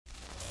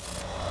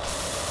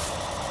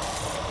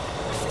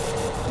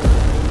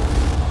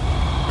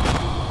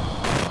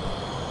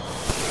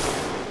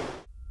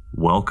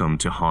Welcome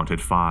to Haunted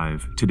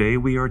 5. Today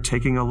we are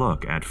taking a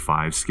look at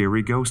 5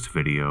 scary ghost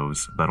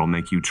videos that'll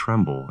make you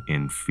tremble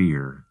in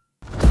fear.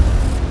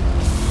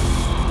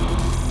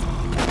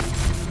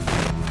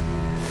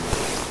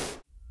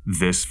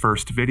 This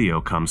first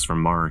video comes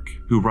from Mark,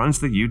 who runs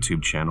the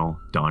YouTube channel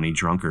Donnie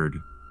Drunkard.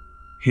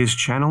 His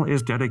channel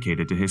is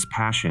dedicated to his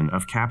passion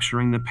of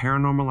capturing the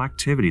paranormal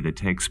activity that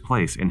takes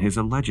place in his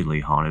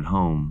allegedly haunted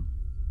home.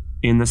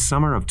 In the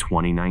summer of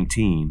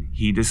 2019,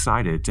 he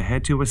decided to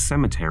head to a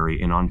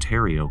cemetery in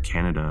Ontario,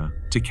 Canada,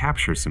 to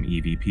capture some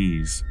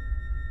EVPs.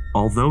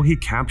 Although he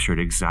captured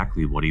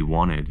exactly what he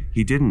wanted,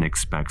 he didn't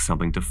expect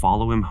something to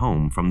follow him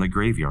home from the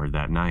graveyard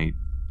that night.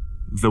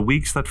 The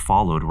weeks that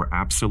followed were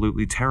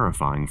absolutely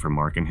terrifying for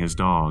Mark and his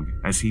dog,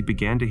 as he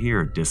began to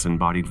hear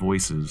disembodied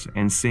voices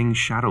and seeing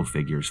shadow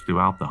figures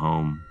throughout the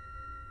home.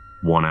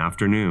 One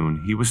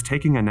afternoon, he was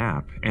taking a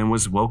nap and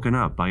was woken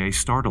up by a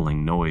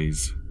startling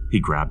noise. He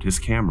grabbed his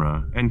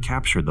camera and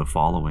captured the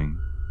following.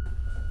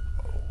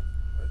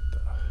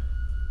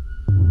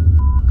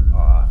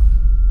 Off.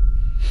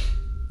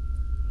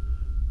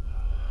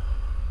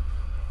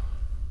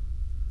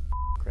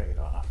 Great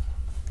off.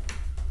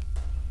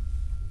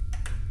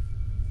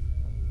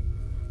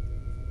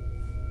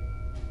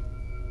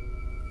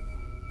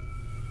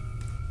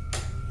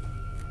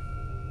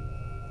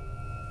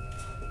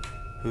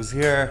 Who's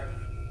here?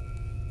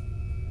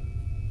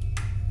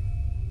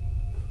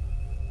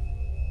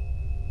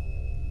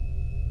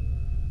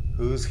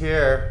 Who's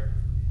here?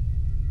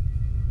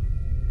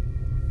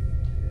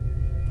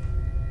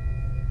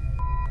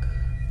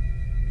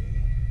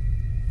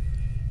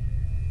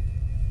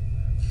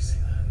 Did you see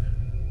that?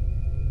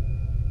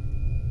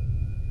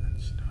 That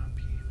should not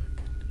be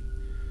good.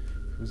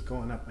 Who's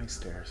going up my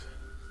stairs?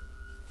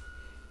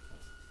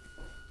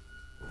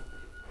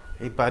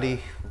 Hey buddy,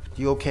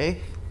 you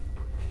okay?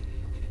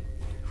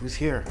 Who's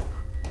here?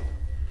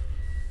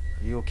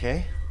 Are you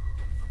okay?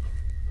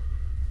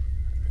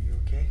 Are you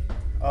okay?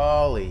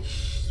 Holy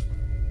sh...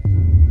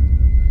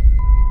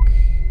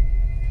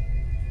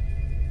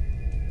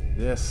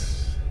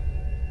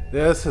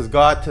 This has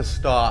got to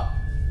stop.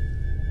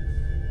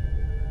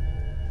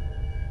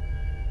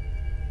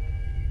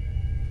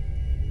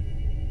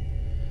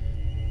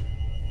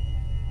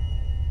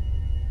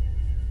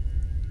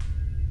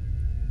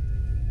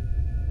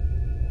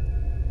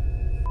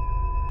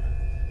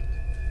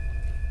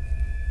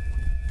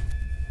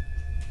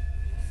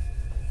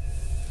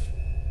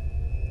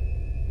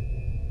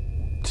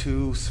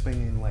 Two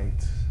swinging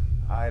lights.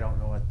 I don't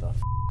know what the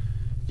f.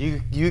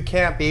 You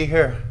can't be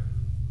here.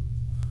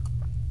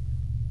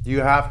 You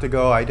have to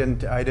go. I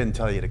didn't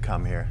tell you to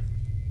come here.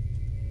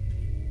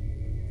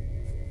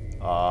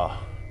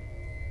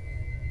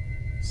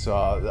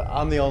 So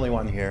I'm the only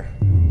one here.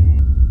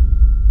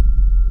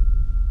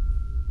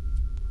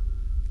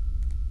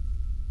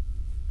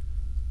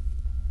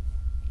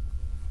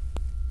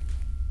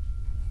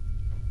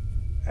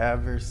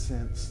 Ever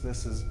since,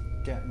 this is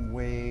getting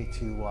way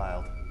too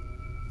wild.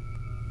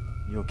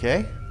 You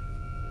okay?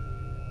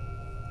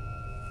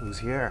 Who's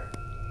here?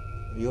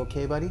 Are you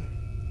okay, buddy?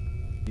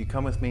 You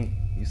come with me.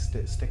 You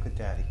stick with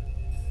Daddy.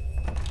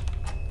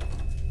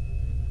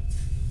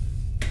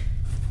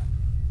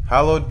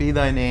 Hallowed be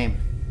thy name.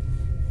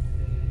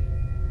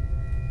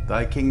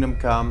 Thy kingdom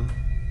come.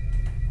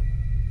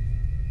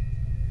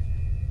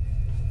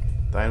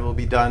 Thine will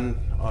be done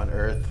on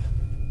earth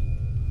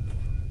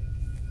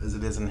as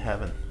it is in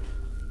heaven.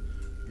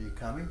 Are you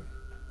coming?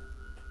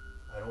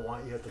 I don't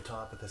want you at the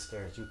top of the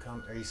stairs. You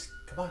come.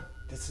 Come on.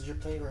 This is your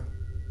playroom.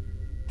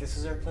 This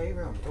is our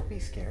playroom. Don't be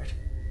scared.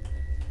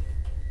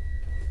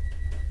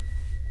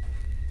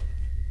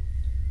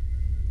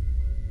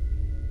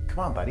 Come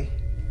on, buddy.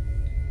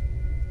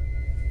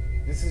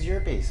 This is your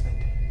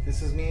basement.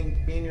 This is me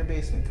in your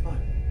basement. Come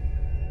on.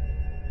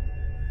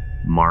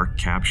 Mark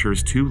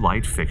captures 2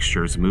 light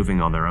fixtures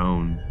moving on their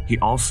own. He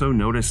also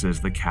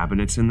notices the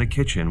cabinets in the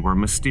kitchen were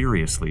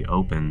mysteriously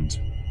opened.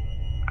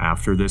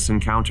 After this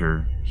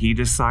encounter, he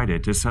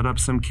decided to set up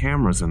some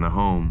cameras in the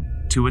home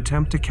to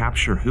attempt to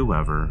capture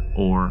whoever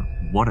or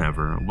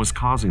whatever was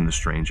causing the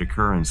strange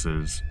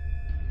occurrences.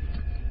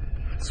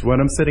 So when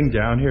I'm sitting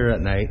down here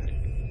at night,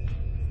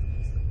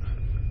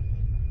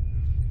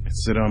 I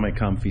sit on my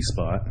comfy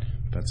spot.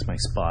 That's my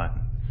spot.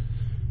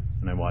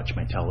 And I watch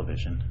my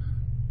television.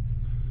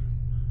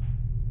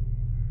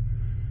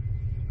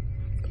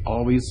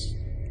 Always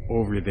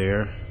over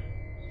there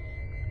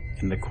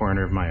in the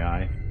corner of my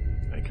eye,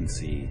 I can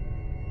see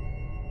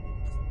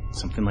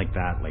something like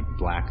that, like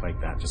black like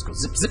that, just go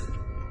zip, zip,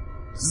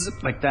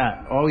 zip like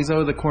that, always out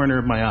of the corner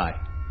of my eye.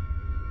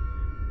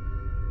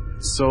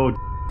 So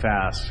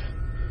fast.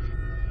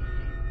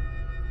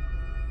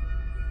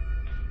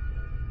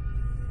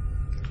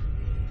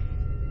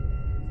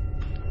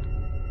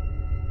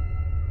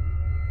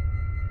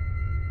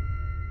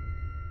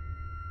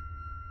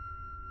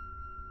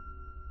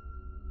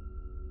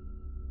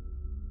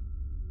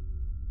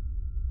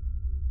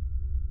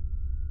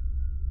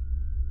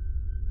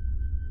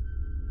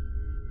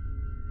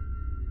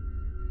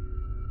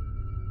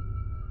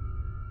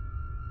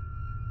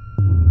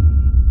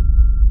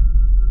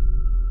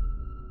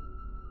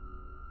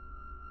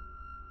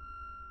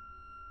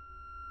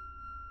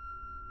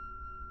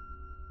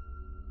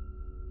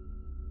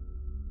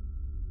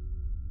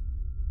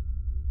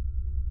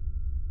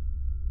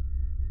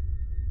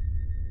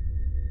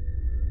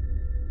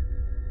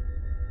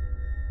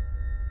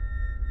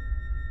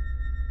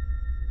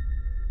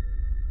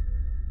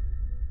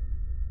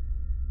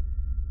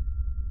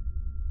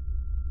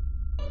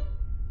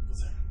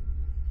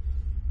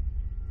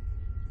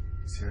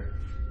 here.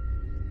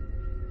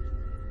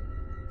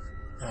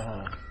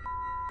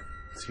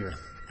 It's here.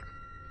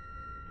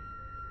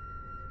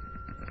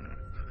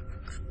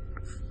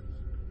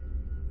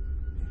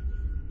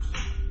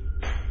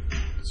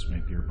 This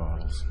might be your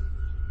bottles.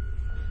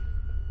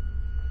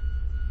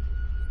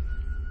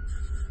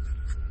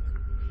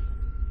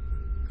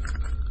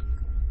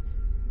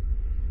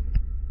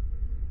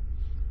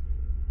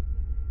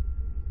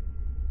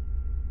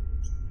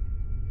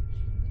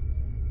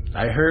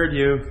 I heard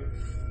you.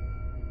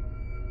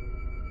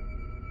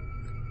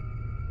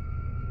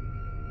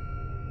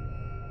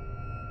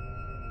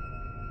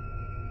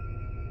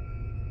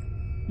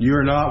 You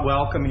are not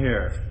welcome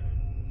here.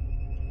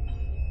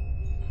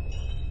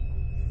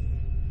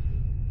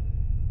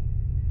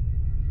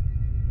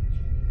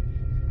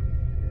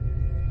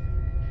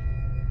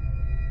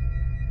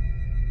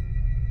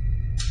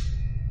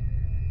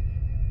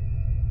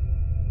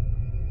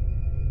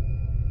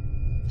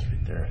 It's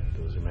right there.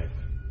 Those are my...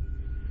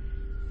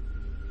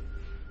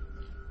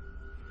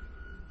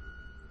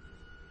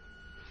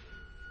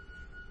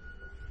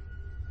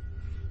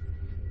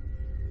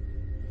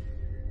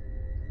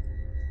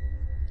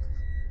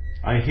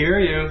 I hear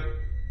you.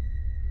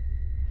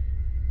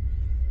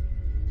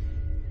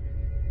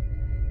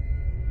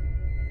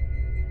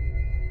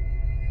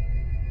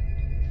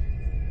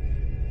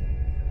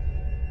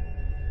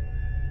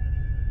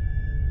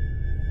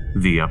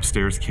 The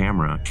upstairs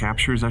camera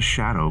captures a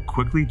shadow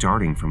quickly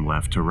darting from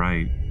left to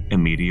right.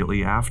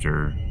 Immediately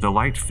after, the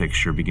light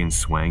fixture begins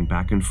swaying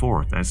back and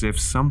forth as if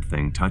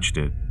something touched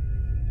it.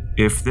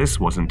 If this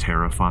wasn't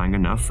terrifying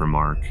enough for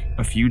Mark,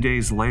 a few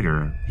days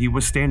later, he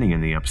was standing in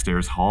the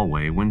upstairs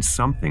hallway when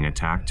something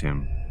attacked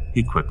him.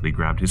 He quickly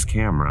grabbed his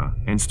camera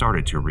and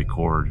started to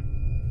record.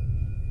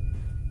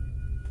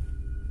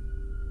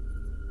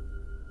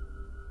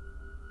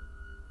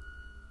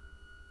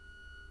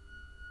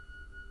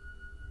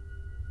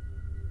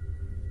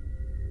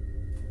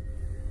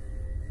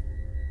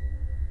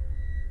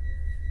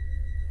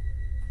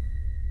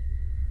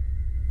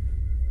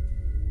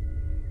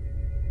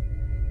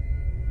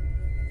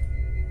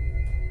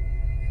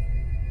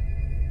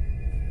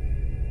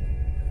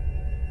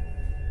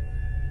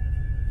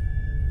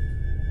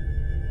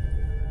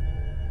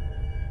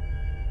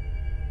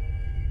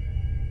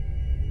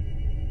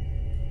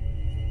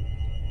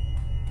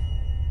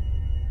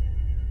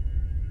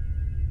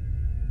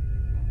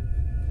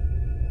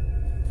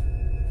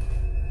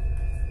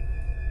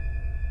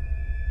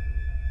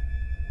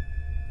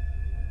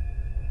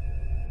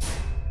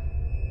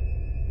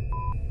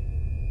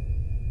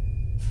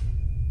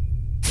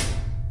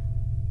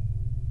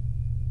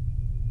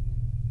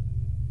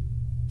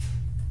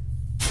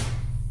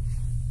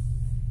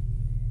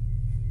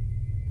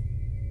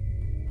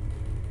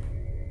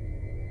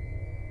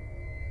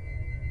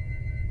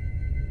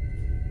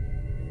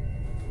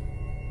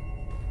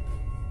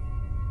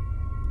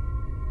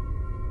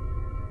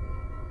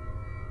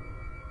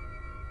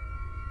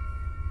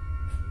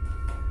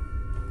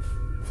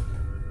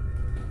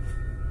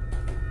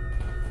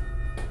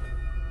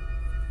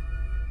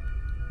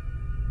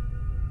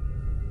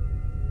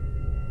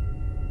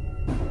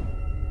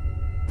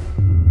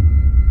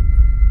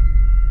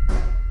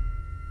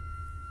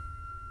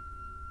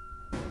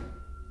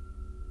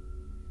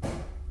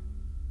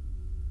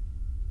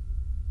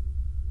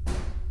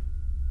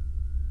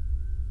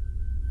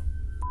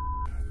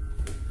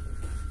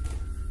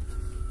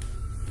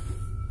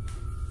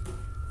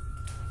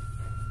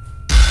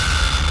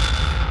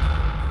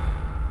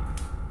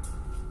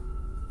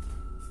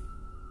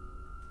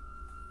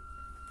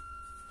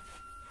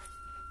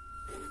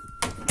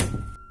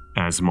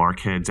 As Mark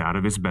heads out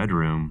of his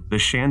bedroom, the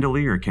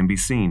chandelier can be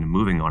seen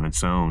moving on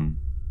its own.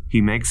 He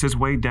makes his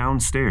way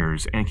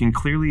downstairs and can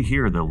clearly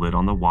hear the lid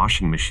on the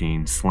washing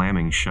machine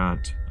slamming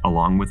shut,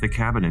 along with the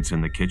cabinets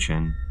in the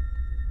kitchen.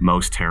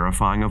 Most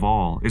terrifying of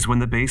all is when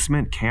the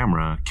basement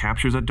camera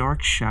captures a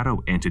dark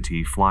shadow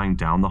entity flying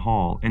down the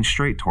hall and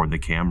straight toward the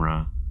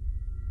camera.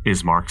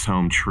 Is Mark's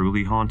home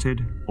truly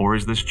haunted, or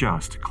is this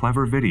just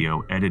clever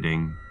video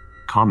editing?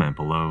 Comment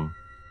below.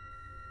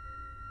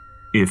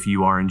 If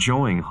you are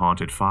enjoying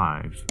Haunted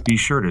 5, be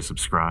sure to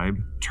subscribe,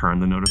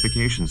 turn the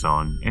notifications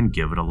on, and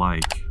give it a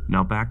like.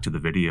 Now back to the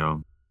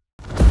video.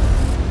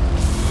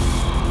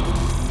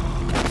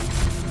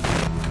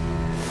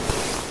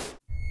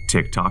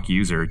 TikTok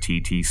user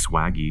TT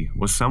Swaggy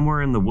was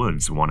somewhere in the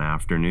woods one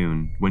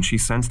afternoon when she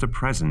sensed a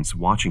presence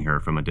watching her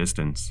from a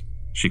distance.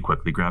 She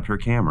quickly grabbed her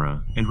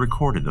camera and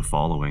recorded the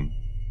following.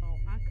 Oh,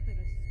 I could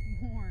have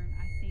sworn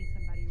I seen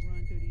somebody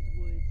run through these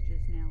woods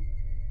just now.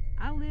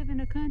 I live in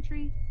a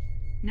country.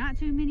 Not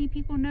too many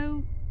people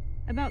know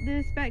about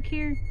this back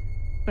here,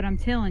 but I'm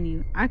telling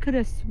you, I could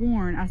have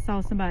sworn I saw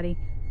somebody.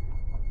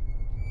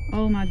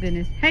 Oh my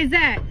goodness. Hey,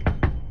 Zach!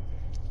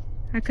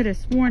 I could have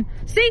sworn.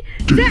 See?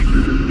 Zach!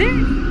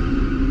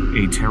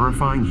 There! A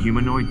terrifying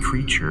humanoid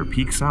creature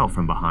peeks out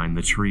from behind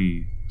the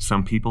tree.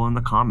 Some people in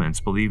the comments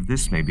believe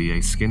this may be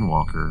a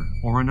skinwalker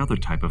or another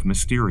type of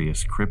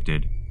mysterious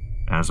cryptid.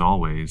 As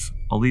always,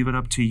 I'll leave it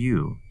up to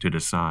you to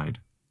decide.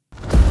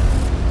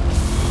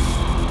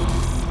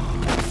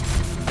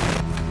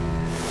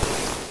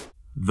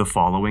 The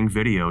following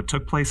video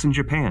took place in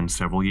Japan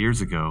several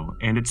years ago,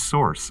 and its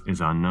source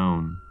is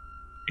unknown.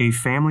 A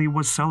family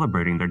was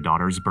celebrating their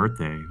daughter's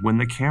birthday when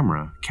the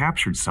camera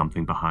captured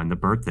something behind the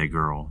birthday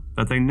girl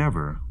that they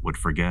never would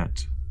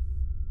forget.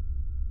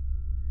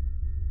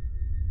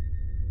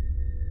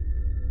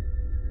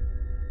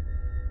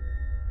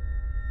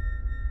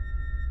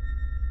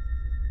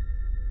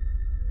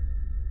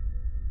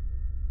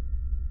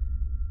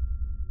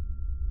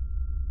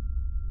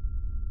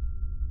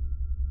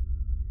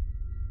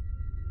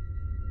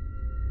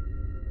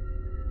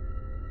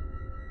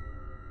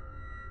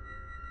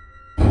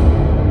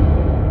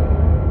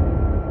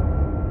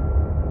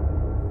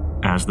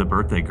 As the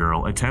birthday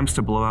girl attempts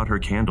to blow out her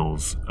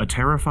candles, a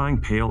terrifying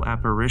pale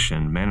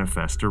apparition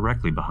manifests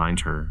directly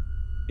behind her.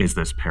 Is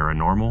this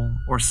paranormal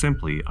or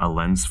simply a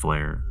lens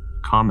flare?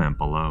 Comment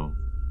below.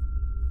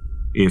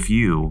 If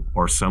you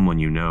or someone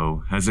you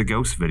know has a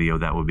ghost video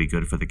that would be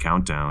good for the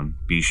countdown,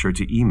 be sure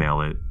to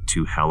email it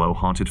to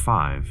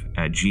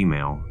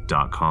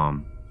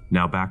hellohaunted5@gmail.com.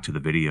 Now back to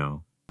the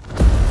video.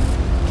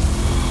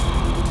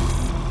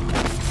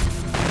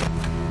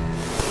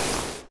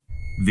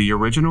 The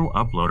original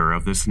uploader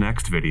of this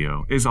next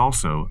video is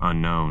also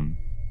unknown.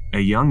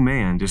 A young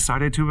man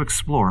decided to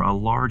explore a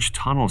large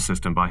tunnel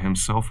system by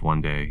himself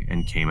one day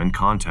and came in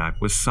contact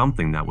with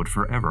something that would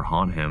forever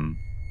haunt him.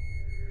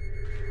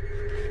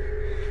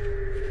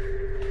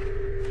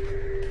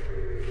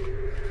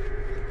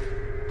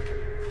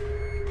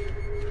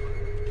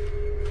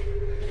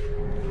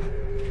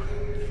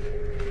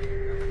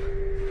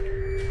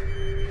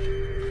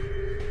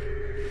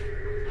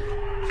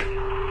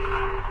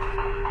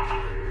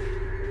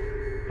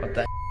 What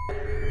the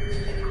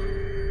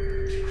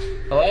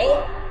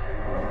Hello?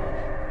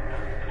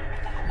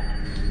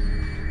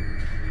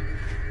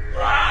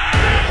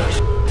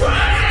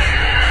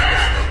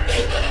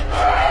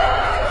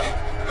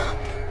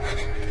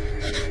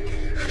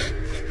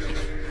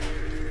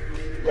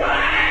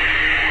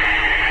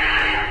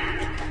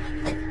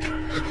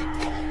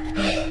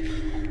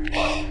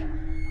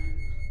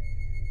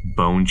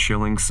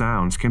 Bone-chilling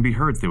sounds can be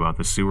heard throughout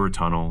the sewer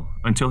tunnel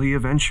until he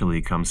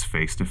eventually comes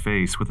face to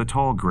face with a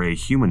tall gray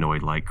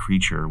humanoid-like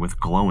creature with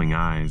glowing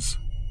eyes.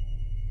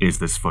 Is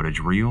this footage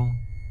real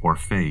or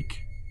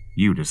fake?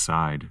 You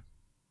decide.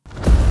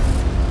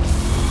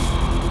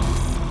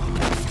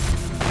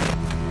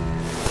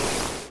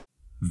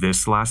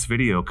 This last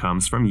video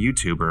comes from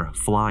YouTuber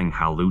Flying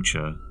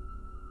Halucha.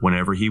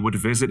 Whenever he would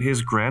visit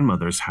his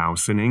grandmother's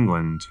house in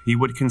England, he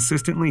would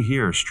consistently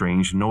hear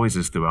strange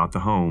noises throughout the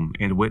home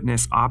and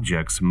witness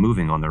objects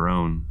moving on their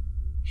own.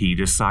 He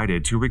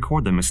decided to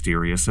record the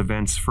mysterious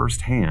events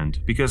firsthand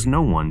because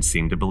no one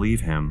seemed to believe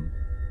him.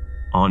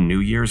 On New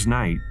Year's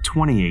night,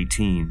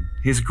 2018,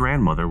 his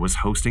grandmother was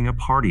hosting a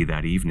party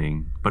that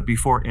evening, but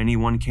before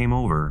anyone came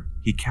over,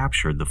 he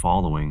captured the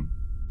following.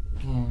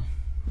 Yeah.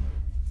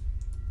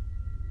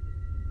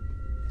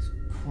 It's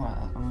quiet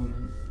at the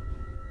moment.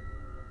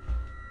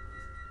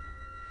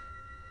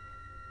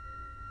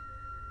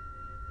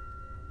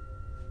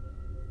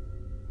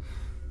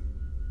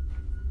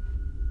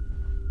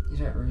 You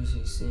don't really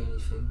see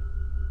anything.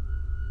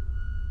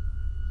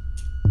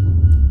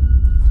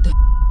 What the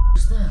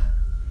was that?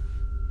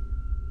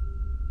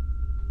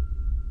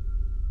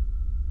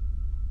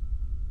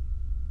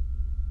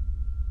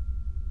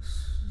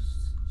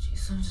 Gee,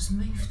 someone just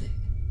moved it.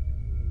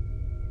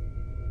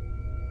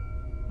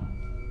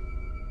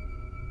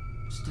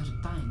 Just did a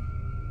bang.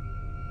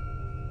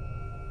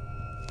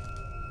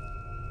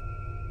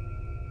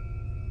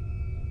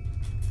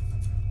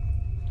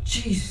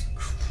 Jesus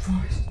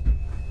Christ.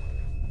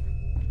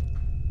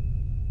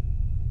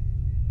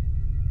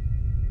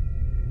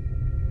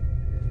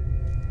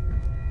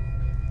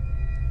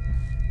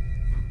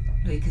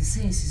 Look, you can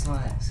see this is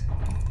like...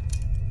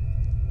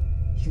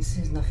 You can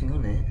see there's nothing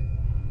on it.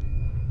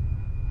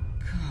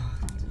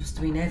 God, it must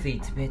have been heavy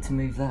to be able to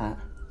move that.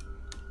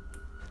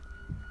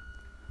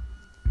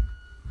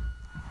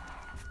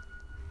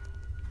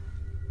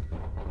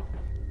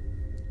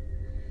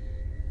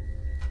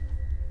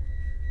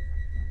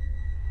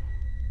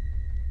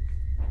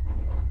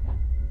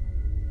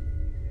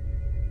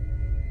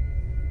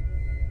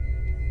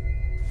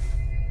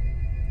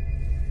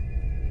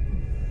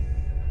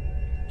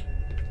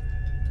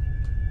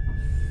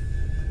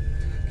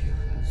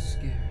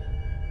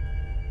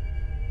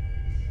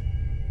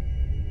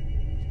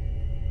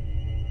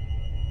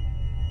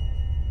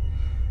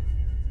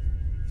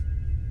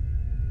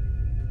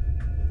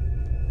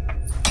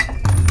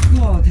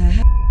 What the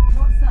hell?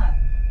 What's that?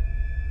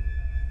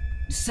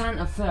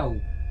 Santa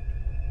fell.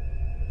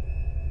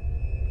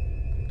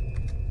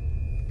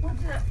 What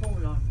did that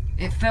fall on?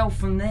 It fell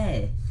from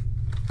there.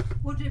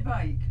 What did it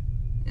break?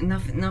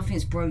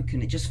 Nothing's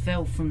broken. It just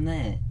fell from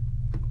there.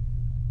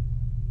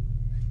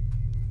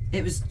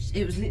 It was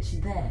literally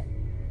there.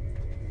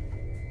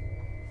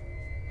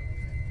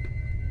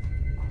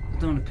 I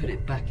don't want to put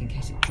it back in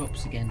case it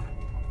drops again.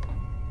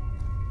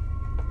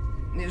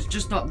 It was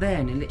just up there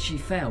and it literally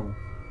fell.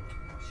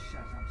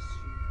 Shut up,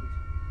 stupid.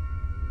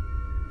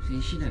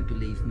 See, she don't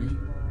believe me.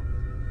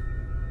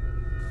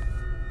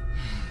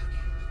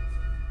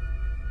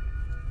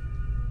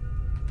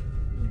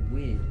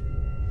 weird.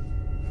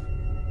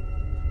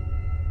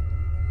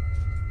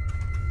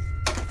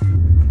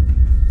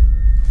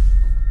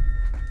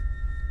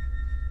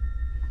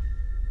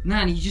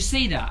 Nan, you just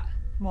see that?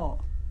 What?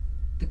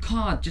 The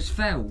card just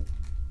fell.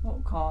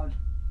 What card?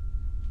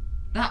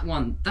 That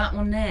one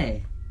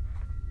there.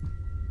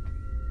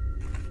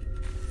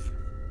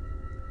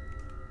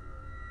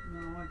 No,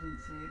 I didn't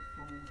see it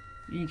fall.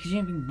 Yeah, because you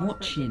haven't been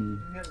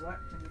watching.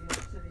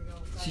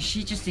 So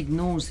she just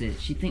ignores it.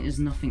 She thinks there's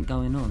nothing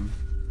going on.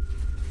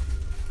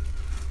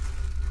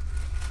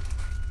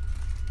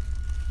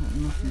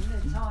 Isn't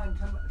it time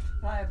to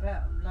play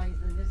about,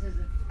 Nathan? This is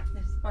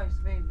supposed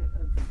to be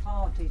a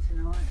party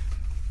tonight.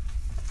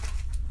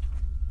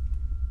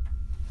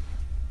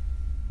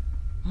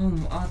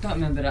 Oh, I don't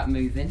remember that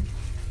moving.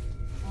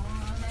 Oh,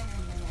 I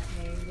remember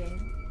that moving.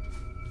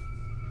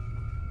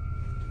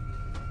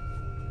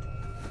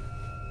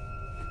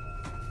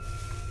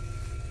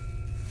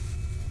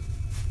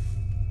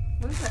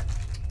 Who's that?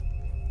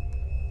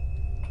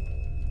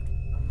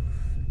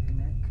 Flipping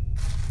heck.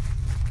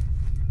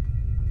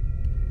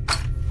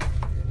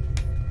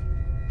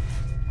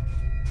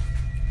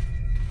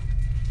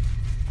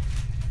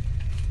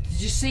 Did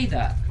you see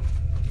that?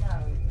 No.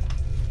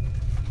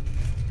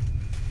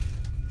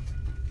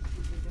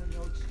 We don't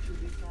know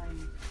stupid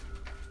games.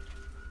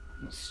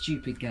 What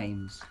stupid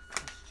games?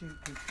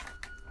 Stupid.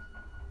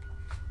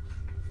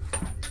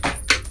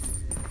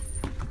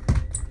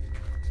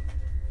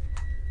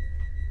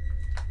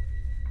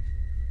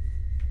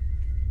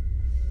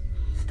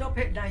 Stop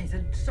it,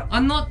 Nathan. Stop.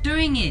 I'm not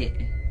doing it.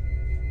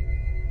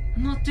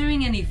 I'm not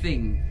doing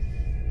anything.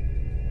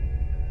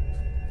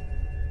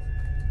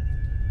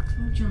 I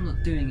told you I'm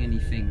not doing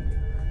anything.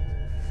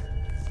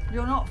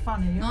 You're not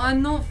funny. No,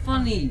 I'm not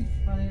funny.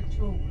 Funny at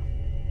all.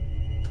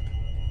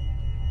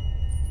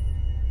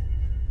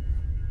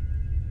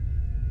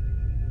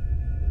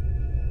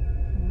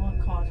 My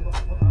cards got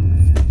put up.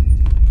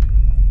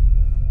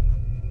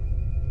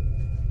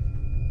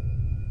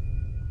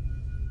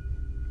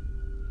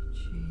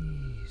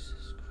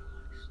 Jesus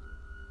Christ.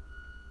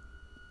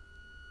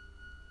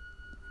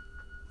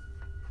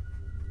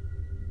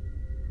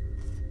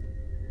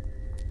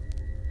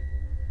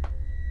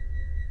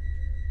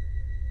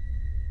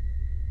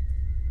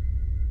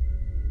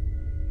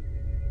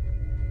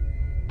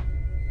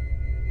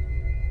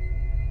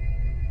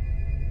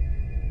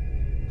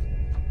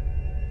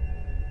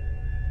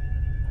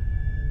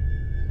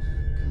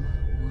 God,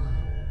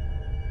 wow.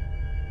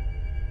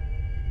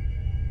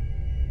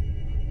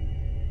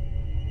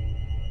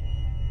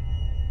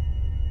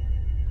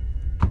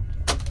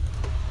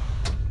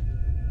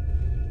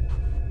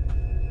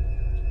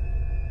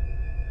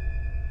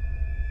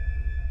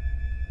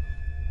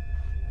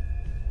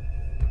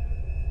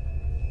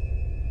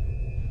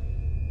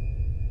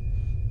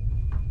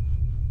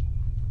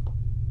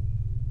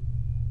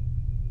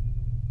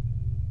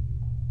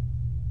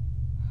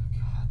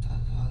 God,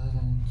 I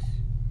don't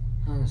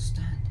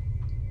understand.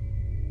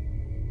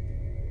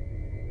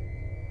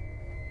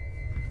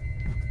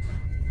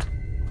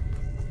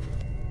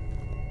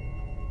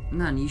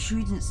 Nan, you sure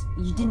you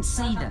didn't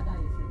see Shut that? up,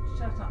 Nathan.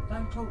 Shut up.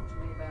 Don't talk to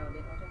me about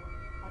it.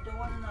 I don't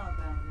want to know about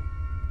it.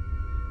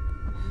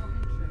 I'm not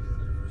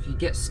interested. If you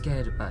get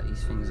scared about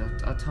these things,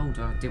 I told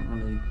her I didn't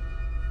want to.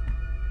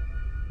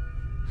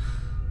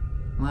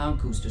 My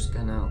uncle's just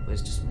gone out, but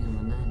it's just me and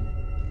my nan.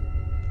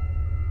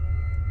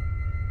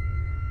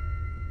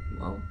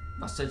 Well,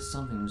 I said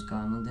something was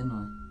going on, didn't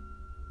I?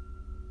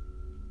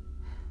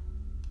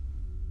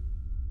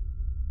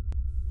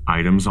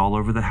 Items all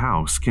over the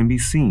house can be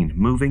seen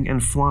moving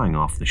and flying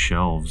off the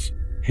shelves.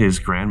 His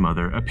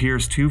grandmother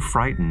appears too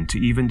frightened to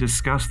even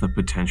discuss the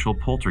potential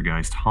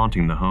poltergeist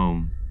haunting the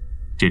home.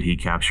 Did he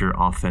capture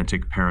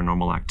authentic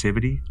paranormal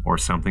activity or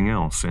something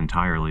else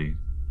entirely?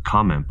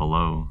 Comment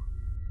below.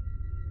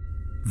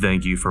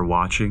 Thank you for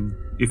watching.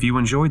 If you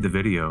enjoyed the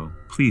video,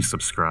 please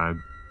subscribe.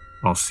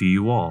 I'll see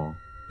you all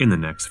in the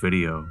next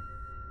video.